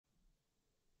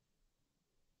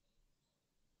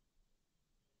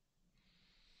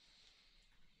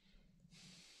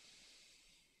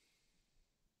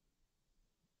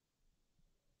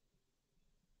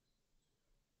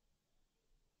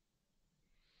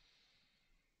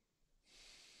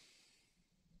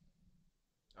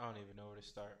I don't even know where to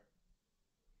start.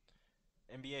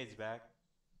 NBA's back.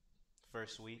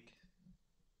 First week.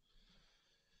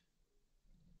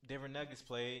 Denver Nuggets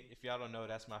played. If y'all don't know,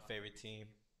 that's my favorite team.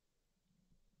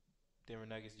 Denver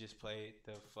Nuggets just played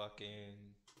the fucking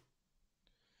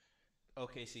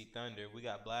OKC Thunder. We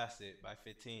got blasted by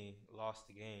 15. Lost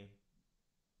the game.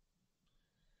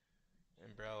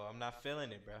 And bro, I'm not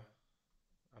feeling it, bro.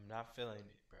 I'm not feeling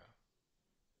it, bro.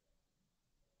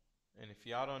 And if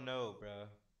y'all don't know, bro,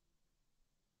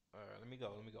 let me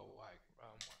go. Let me go.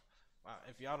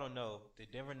 If y'all don't know, the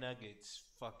Denver Nuggets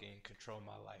fucking control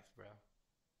my life, bro.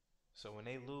 So when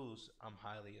they lose, I'm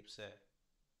highly upset.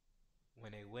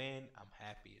 When they win, I'm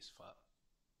happy as fuck.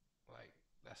 Like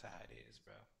that's how it is,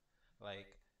 bro. Like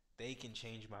they can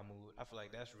change my mood. I feel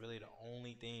like that's really the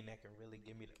only thing that can really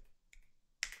give me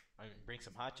bring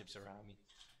some hot chips around me.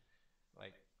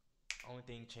 Like only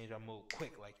thing change my mood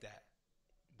quick like that.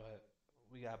 But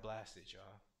we got blasted,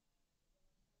 y'all.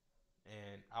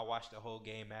 And I watched the whole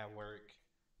game at work.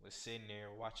 Was sitting there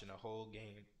watching the whole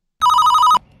game.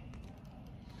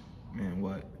 Man,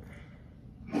 what?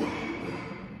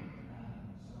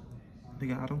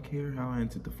 Nigga, I don't care how I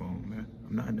answered the phone, man.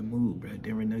 I'm not in the mood, bro.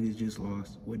 Denver Nuggets just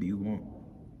lost. What do you want?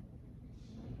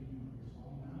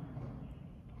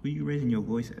 Who you raising your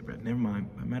voice at, bro? Never mind.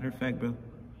 Matter of fact, bro,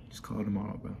 just call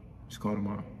tomorrow, bro. Just call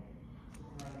tomorrow.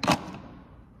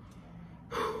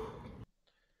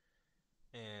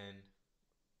 And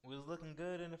we was looking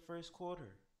good in the first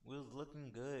quarter. We was looking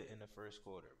good in the first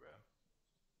quarter, bro.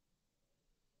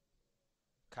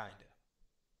 Kinda.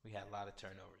 We had a lot of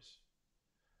turnovers.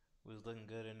 We was looking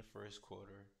good in the first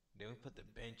quarter. Then we put the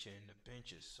bench in. The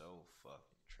bench is so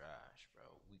fucking trash, bro.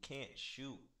 We can't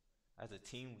shoot. As a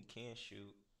team, we can't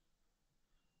shoot.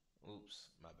 Oops,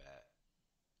 my bad.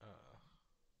 Uh,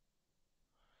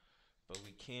 but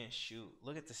we can't shoot.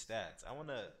 Look at the stats. I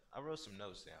wrote some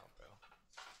notes down, bro.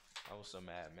 I was so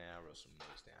mad, man. I wrote some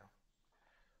notes down.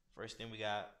 First thing we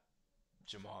got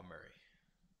Jamal Murray.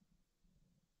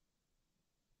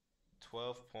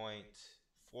 12 points,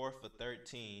 4 for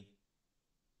 13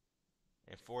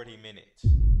 in 40 minutes.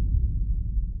 There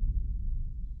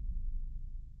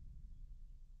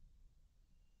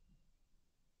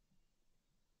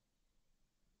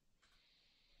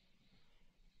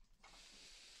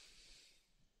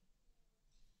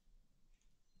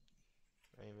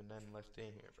ain't even nothing left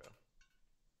in here, bro.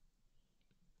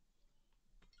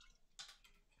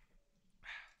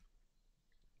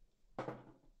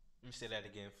 Let me say that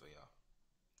again for y'all.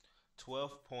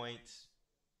 12 points,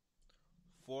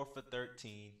 4 for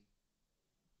 13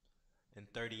 in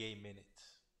 38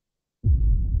 minutes.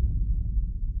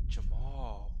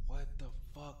 Jamal, what the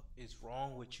fuck is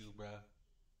wrong with you, bro?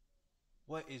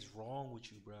 What is wrong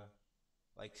with you, bro?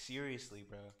 Like seriously,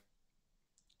 bro.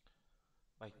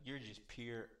 Like you're just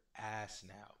pure ass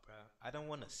now, bro. I don't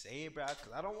want to say it, bro,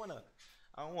 cause I don't want to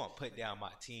put down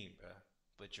my team, bro.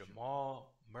 But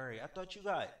Jamal Murray, I thought you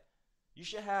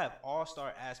should have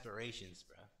all-star aspirations,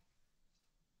 bro.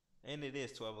 And it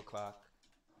is 12 o'clock.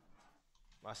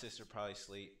 My sister probably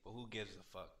sleep, but who gives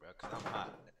a fuck, bro? Cause I'm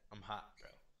hot. I'm hot, bro.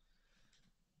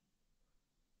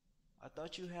 I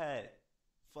thought you had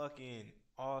fucking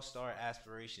all-star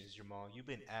aspirations, Jamal. You've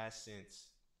been ass since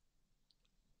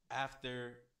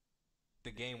after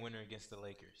the game winner against the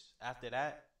Lakers. After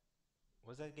that,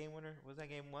 was that game winner? Was that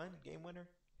game one? Game winner?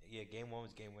 Yeah, game one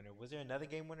was game winner. Was there another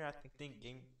game winner? I think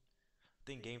game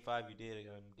five you did a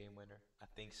game winner. I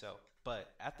think so.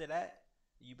 But after that,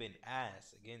 you've been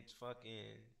ass against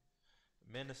fucking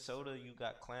Minnesota. You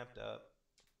got clamped up.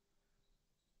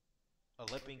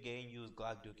 Olympic game you was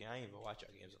Glock Duke. I ain't even watch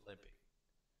our games Olympic.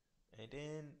 And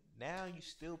then now you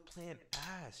still playing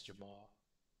ass, Jamal.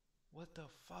 What the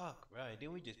fuck, bro? And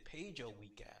then we just paid your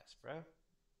weak ass, bro.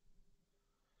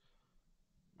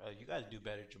 Bro, you gotta do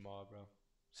better, Jamal, bro.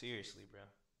 Seriously, bro.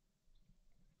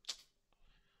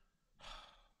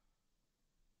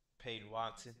 Peyton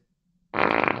Watson,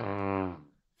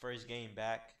 first game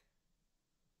back.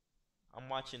 I'm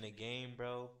watching the game,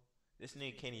 bro. This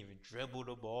nigga can't even dribble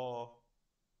the ball.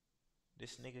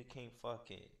 This nigga can't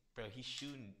fucking, bro. He's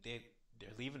shooting. They're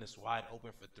leaving us wide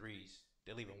open for threes.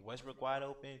 They're leaving Westbrook wide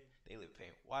open. They leave Payne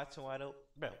Watson wide open.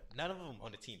 Bro, none of them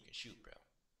on the team can shoot, bro.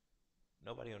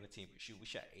 Nobody on the team can shoot. We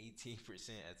shot 18%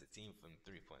 as a team from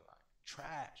the 3-point line.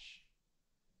 Trash.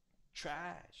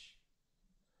 Trash.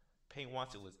 Payne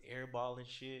Watson was airballing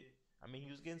shit. I mean,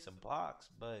 he was getting some blocks,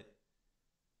 but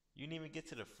you didn't even get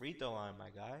to the free throw line, my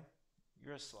guy.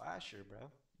 You're a slasher,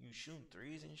 bro. You shooting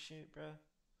threes and shit, bro.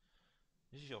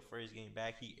 This is your first game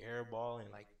back. He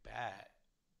airballing like bad.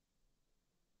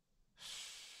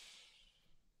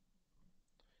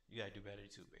 You gotta do better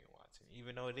too, Ben Watson.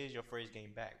 Even though it is your first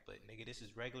game back, but nigga, this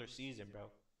is regular season, bro.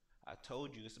 I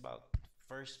told you it's about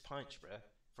first punch, bro.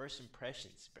 First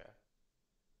impressions, bro.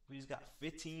 We just got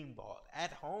 15 ball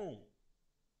at home.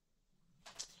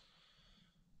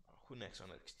 Who next on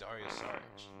the Dario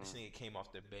Sarge? This nigga came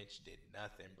off the bench, did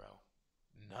nothing, bro.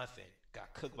 Nothing.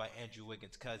 Got cooked by Andrew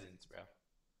Wiggins' cousins, bro.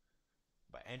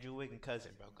 By Andrew Wiggins'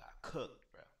 cousin, bro. Got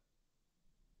cooked, bro.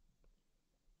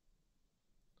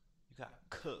 You got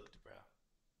cooked, bro.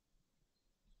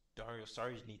 Dario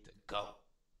Sarge need to go.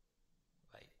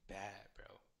 Like, bad,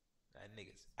 bro. That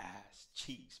nigga's ass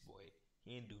cheeks, boy.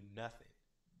 He didn't do nothing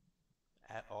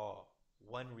at all.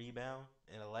 One rebound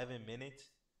in 11 minutes.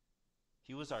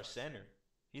 He was our center.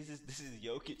 This is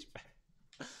Jokic back.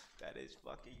 That is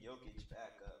fucking Jokic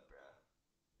back up, bro.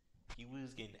 He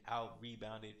was getting out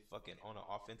rebounded fucking on an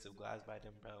offensive glass by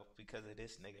them, bro, because of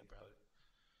this nigga, bro.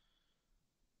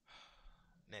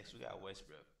 Next we got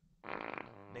Westbrook.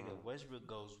 Nigga, Westbrook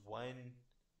goes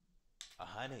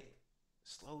 100.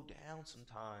 Slow down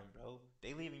sometime, bro.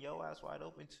 They leaving your ass wide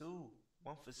open too.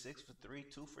 1 for 6 for 3,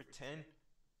 2 for 10.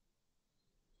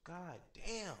 God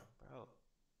damn, bro.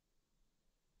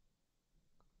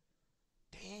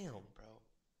 Damn, bro.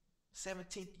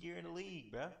 17th year in the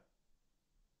league, bro.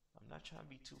 I'm not trying to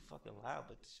be too fucking loud,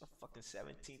 but this is your fucking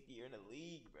 17th year in the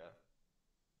league, bro.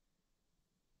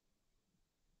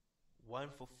 1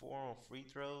 for 4 on free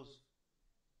throws.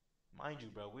 Mind you,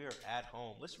 bro, we are at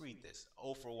home. Let's read this.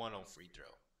 0 for 1 on free throw.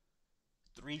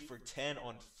 3 for 10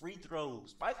 on free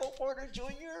throws. Michael Porter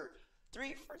Jr.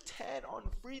 3 for 10 on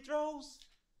free throws.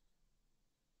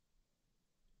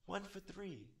 1 for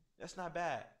 3. That's not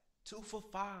bad. 2 for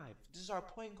 5. This is our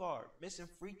point guard. Missing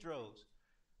free throws.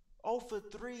 0 for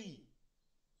 3.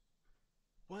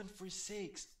 1 for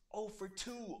 6. 0 for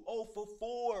 2. 0 for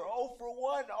 4. 0 for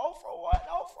 1. 0 for 1.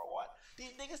 0 for 1.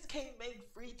 These niggas can't make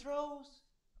free throws.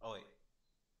 Oh, wait.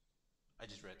 I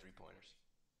just read 3-pointers.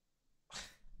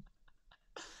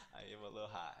 I am a little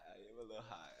high.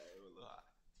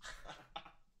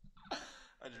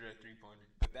 I just read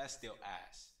 3-pointers. But that's still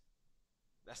ass.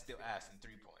 That's still ass in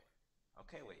 3-point.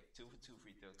 Okay, wait. 2 for 2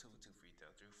 free throw. 2 for 2 free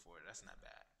throw. 3 for 4. That's not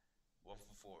bad. 1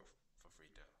 for 4 for free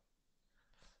throw.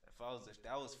 If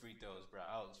that was free throws, bro,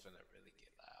 I was finna really get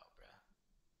loud, bro.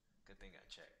 Good thing I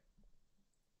checked.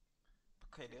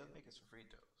 Okay, they was making some free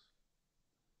throws.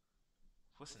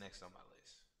 What's next on my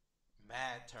list?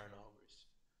 Mad turnovers.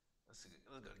 Let's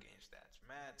go to game stats.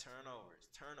 Mad turnovers.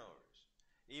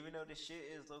 Even though this shit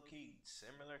is low key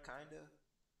similar, kinda,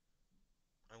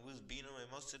 and we was beating them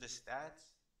in most of the stats.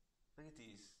 Look at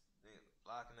these. They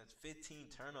blocking us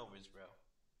 15 turnovers, bro.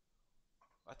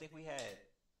 I think we had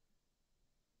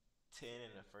 10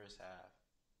 in the first half.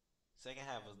 Second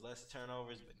half was less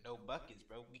turnovers, but no buckets,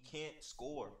 bro. We can't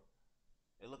score.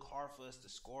 It look hard for us to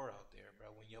score out there,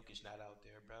 bro, when Jokic not out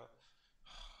there, bro.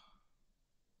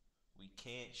 We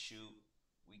can't shoot.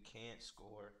 We can't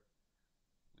score.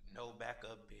 No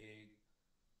backup big.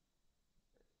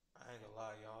 I ain't gonna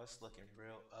lie, y'all. It's looking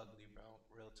real ugly, bro.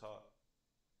 Real talk.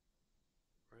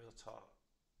 Real talk.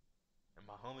 And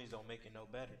my homies don't make it no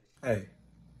better. Hey,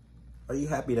 are you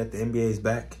happy that the NBA is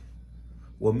back?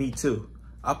 Well, me too.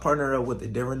 I partnered up with the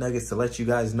Denver Nuggets to let you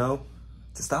guys know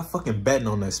to stop fucking betting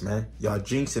on us, man. Y'all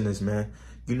jinxing us, man.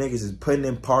 You niggas is putting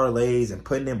in parlays and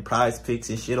putting in prize picks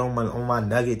and shit on my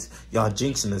Nuggets. Y'all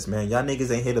jinxing us, man. Y'all niggas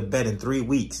ain't hit a bet in 3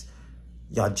 weeks.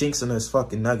 Y'all jinxing us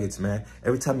fucking Nuggets, man.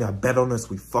 Every time y'all bet on us,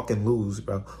 we fucking lose,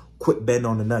 bro. Quit betting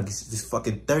on the Nuggets. There's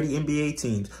fucking 30 NBA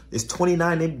teams. There's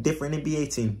 29 different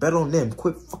NBA teams. Bet on them.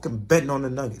 Quit fucking betting on the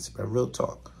Nuggets, bro. Real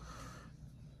talk.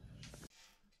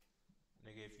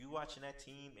 Nigga, if you watching that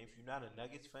team, if you're not a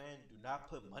Nuggets fan, do not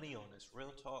put money on us.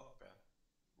 Real talk, bro.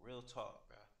 Real talk,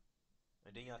 bro.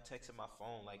 And then y'all texting my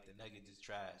phone like the Nuggets is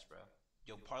trash, bro.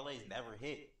 Yo, parlays never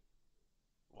hit.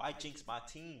 Why jinx my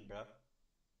team, bro?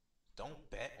 Don't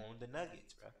bet on the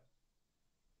Nuggets, bro.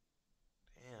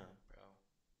 Damn, bro.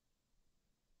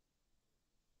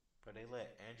 Bro, they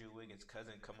let Andrew Wiggins'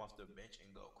 cousin come off the bench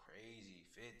and go crazy.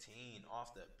 15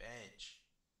 off the bench.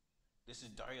 This is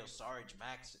Dario Sarge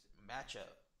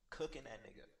matchup. Cooking that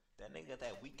nigga. That nigga got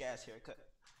that weak ass haircut.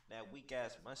 That weak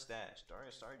ass mustache.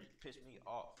 Dario Sarge pissed me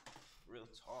off. Real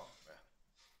talk, bro.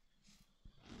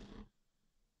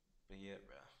 But yeah,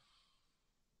 bro.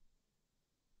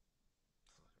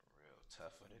 Real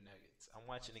tough for the Nuggets. I'm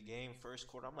watching the game first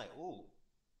quarter. I'm like, ooh,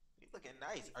 he's looking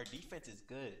nice. Our defense is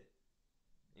good.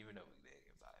 Even though we did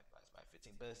get by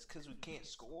 15. But it's because we can't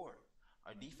score.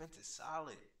 Our defense is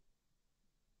solid.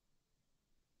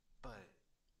 But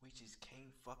we just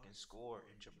can't fucking score.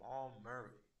 And Jamal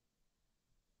Murray,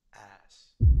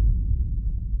 ass.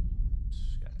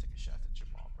 Just gotta take a shot to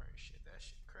Jamal Murray.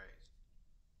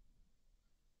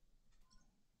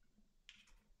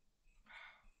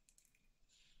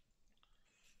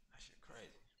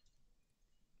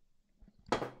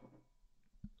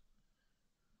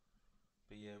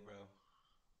 bro.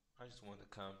 I just wanted to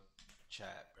come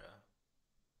chat, bro.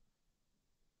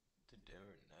 The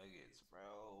Denver Nuggets,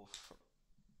 bro.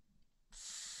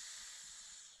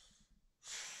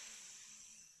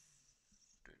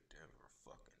 The Denver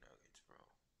fucking Nuggets, bro.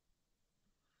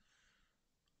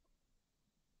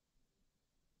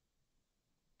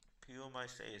 People might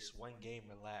say it's one game,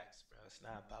 relax, bro. It's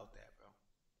not about that, bro.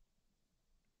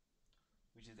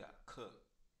 We just got cooked.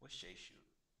 What's Shea shoot?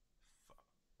 Fuck.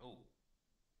 Oh,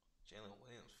 Jalen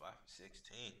Williams 5 for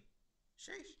 16.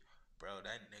 Sheesh. Bro,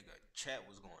 that nigga Chet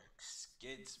was going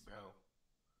skits, bro.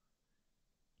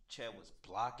 Chet was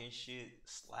blocking shit,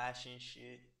 slashing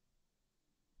shit.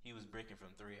 He was breaking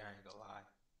from three, I ain't gonna lie.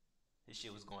 His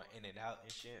shit was going in and out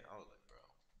and shit. I was like, bro.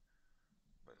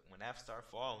 But when that start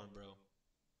falling, bro,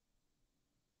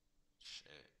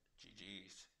 shit,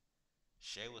 GG's.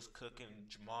 Shea was cooking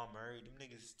Jamal Murray. Them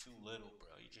niggas is too little,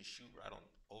 bro. You just shoot right on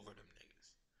over them niggas.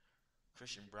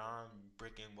 Christian Brown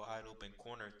bricking wide open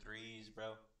corner threes,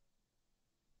 bro.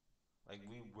 Like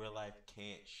we real life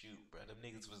can't shoot, bro. Them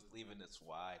niggas was leaving us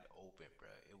wide open,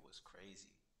 bro. It was crazy.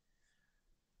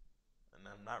 And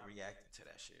I'm not reacting to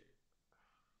that shit.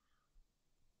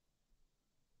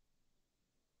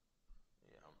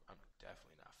 Yeah, I'm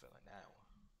definitely not feeling that one.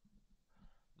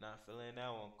 Not feeling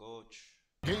that one, coach.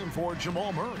 Game for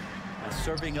Jamal Murray.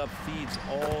 Serving up feeds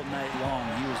all night long.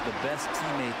 He was the best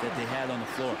teammate that they had on the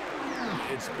floor.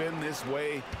 It's been this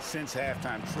way since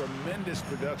halftime. Tremendous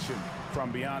production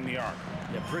from beyond the arc.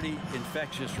 Yeah, pretty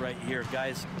infectious right here.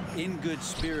 Guys in good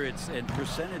spirits, and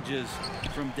percentages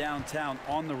from downtown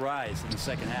on the rise in the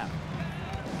second half.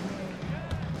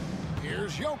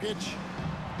 Here's Jokic.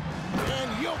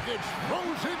 And Jokic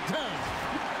throws it down.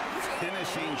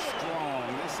 Finishing strong.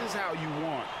 This is how you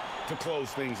want to close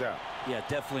things out. Yeah,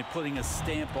 definitely putting a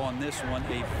stamp on this one.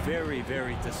 A very,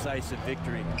 very decisive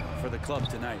victory for the club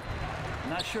tonight.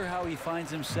 Not sure how he finds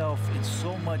himself in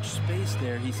so much space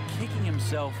there. He's kicking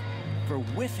himself for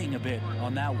whiffing a bit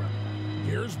on that one.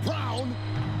 Here's Brown.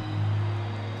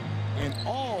 And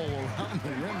all around the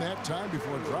rim that time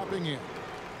before dropping in.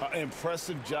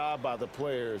 Impressive job by the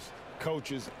players,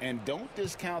 coaches, and don't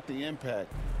discount the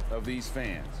impact of these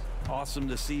fans. Awesome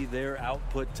to see their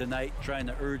output tonight, trying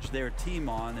to urge their team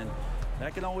on, and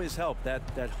that can always help.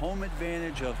 That home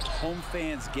advantage of home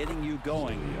fans getting you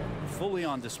going, fully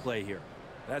on display here.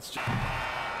 That's just...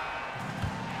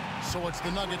 So it's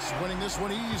the Nuggets winning this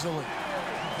one easily.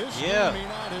 This Yeah. may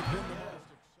not have been the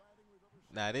most exciting we've ever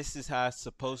seen. Now this is how it's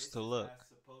supposed to look.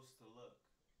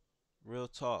 Real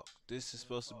talk. This is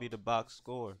supposed to be the box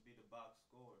score.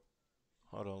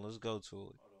 Hold on, let's go to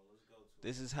it.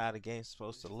 This is how the game's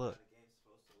supposed to look.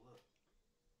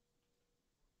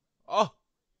 Oh!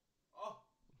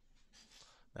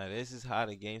 Now this is how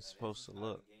the game's supposed to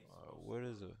look. Where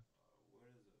is it?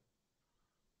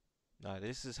 Now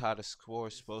this is how the score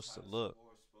is supposed to look.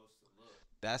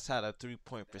 That's how the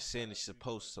 3-point percentage is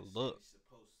supposed to look.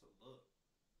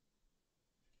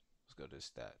 Let's go to the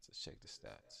stats. Let's check the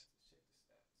stats.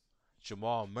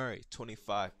 Jamal Murray,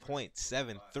 25 points,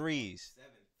 7 threes.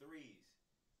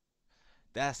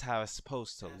 That's how it's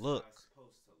supposed to look.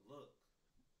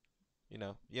 You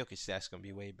know, Jokic stats gonna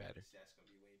be way better.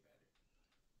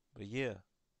 But yeah,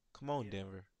 come on,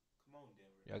 Denver.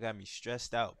 Y'all got me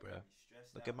stressed out, bro.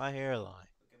 Look at my hairline.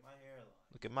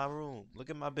 Look at my room. Look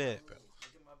at my bed, bro.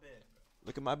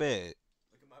 Look at my bed.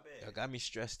 Y'all got me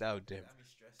stressed out, Denver.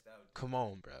 Come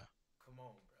on, bro.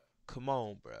 Come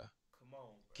on, bro.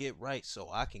 Get right so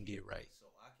I can get right.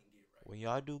 When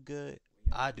y'all do good,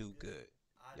 I do good.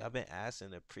 Y'all been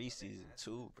asking the preseason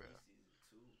too, bro.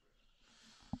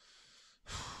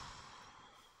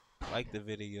 Like the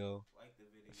video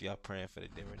if y'all praying for the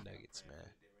Denver Nuggets,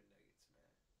 man.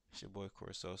 It's your boy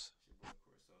Corsosa,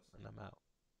 and I'm out.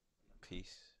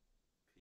 Peace.